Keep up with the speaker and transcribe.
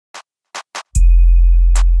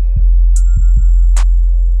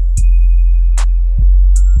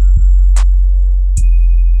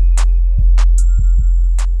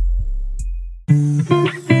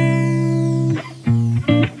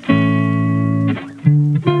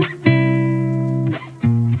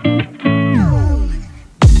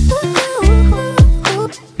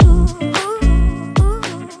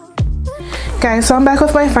guys, so I'm back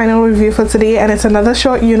with my final review for today, and it's another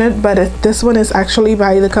short unit, but this one is actually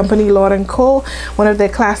by the company Laude & Co, one of their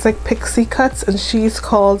classic pixie cuts, and she's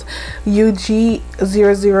called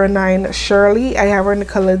UG009 SHIRLEY. I have her in the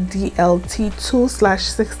color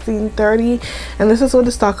DLT2/1630, and this is what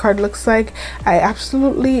the stock card looks like. I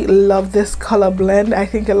absolutely love this color blend. I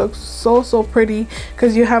think it looks so pretty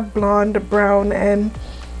because you have blonde, brown, and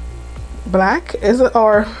black. Is it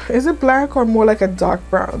black or more like a dark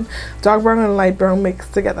brown and light brown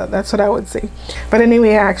mixed together? That's what I would say. But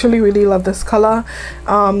anyway, I actually really love this color.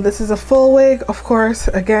 This is a full wig, of course.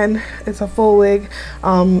 Again, it's a full wig.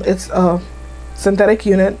 It's a synthetic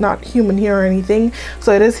unit, not human hair or anything,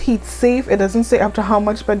 so it is heat safe. It doesn't say up to how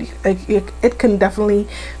much, but it can definitely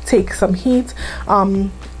take some heat.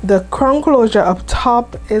 The crown closure up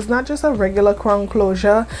top is not just a regular crown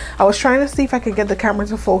closure. I was trying to see if I could get the camera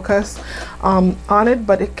to focus on it,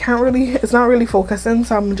 but it's not really focusing,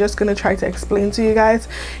 so I'm just gonna try to explain to you guys.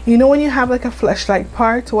 You know when you have like a fleshlight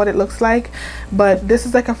part, what it looks like, but this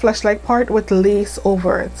is like a fleshlight part with lace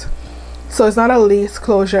over it. So it's not a lace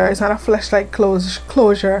closure, it's not a fleshlight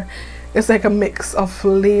closure. It's like a mix of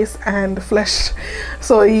lace and flesh.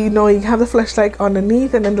 So you know, you have the fleshlight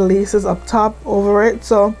underneath and then the lace is up top over it.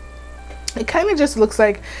 So it kind of just looks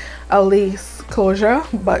like a lace closure,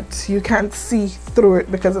 but you can't see through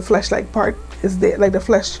it because the fleshlight part is there, like the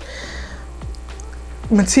flesh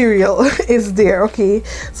material is there. Okay,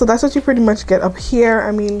 so that's what you pretty much get up here.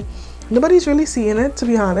 I mean, nobody's really seeing it, to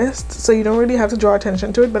be honest, so you don't really have to draw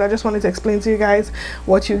attention to it, but I just wanted to explain to you guys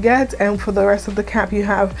what you get. And for the rest of the cap, you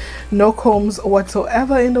have no combs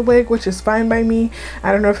whatsoever in the wig, which is fine by me.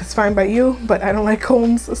 I don't know if it's fine by you, but I don't like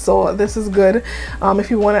combs, so this is good.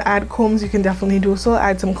 If you want to add combs, you can definitely do so.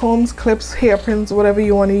 Add some combs, clips, hairpins, whatever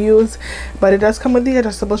you want to use, but it does come with the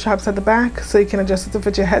adjustable straps at the back, so you can adjust it to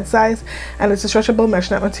fit your head size. And it's a stretchable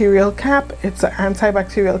mesh net material cap. It's an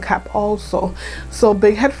antibacterial cap also, so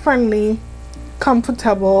big head friendly,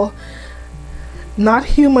 comfortable, not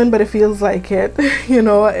human, but it feels like it. You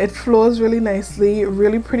know, it flows really nicely,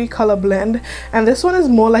 really pretty color blend. And this one is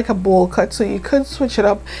more like a bowl cut, so you could switch it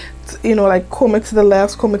up, you know, like comb it to the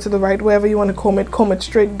left, comb it to the right, wherever you want to comb it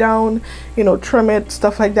straight down, you know, trim it,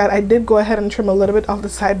 stuff like that. I did go ahead and trim a little bit off the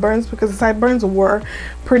sideburns because the sideburns were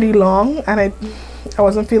pretty long and I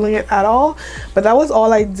wasn't feeling it at all, but that was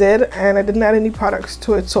all I did, and I didn't add any products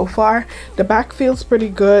to it so far. The back feels pretty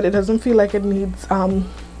good. It doesn't feel like it needs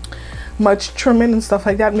much trimming and stuff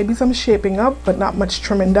like that. Maybe some shaping up, but not much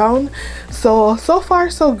trimming down. So far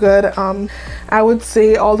so good. I would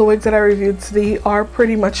say all the wigs that I reviewed today are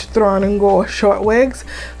pretty much throw and go short wigs,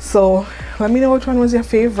 so let me know which one was your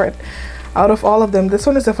favorite out of all of them. This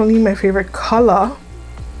one is definitely my favorite color,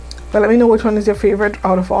 but let me know which one is your favorite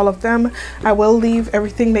out of all of them. I will leave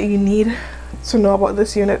everything that you need to know about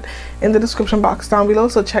this unit in the description box down below,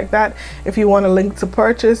 so check that. If you want a link to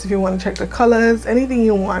purchase, if you want to check the colors, anything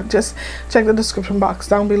you want, just check the description box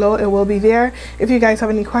down below. It will be there. If you guys have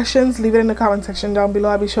any questions, leave it in the comment section down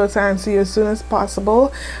below. I'll be sure to answer you as soon as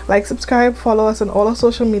possible. Like, subscribe, follow us on all our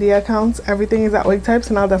social media accounts. Everything is at WigTypes,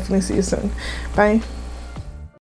 and I'll definitely see you soon. Bye.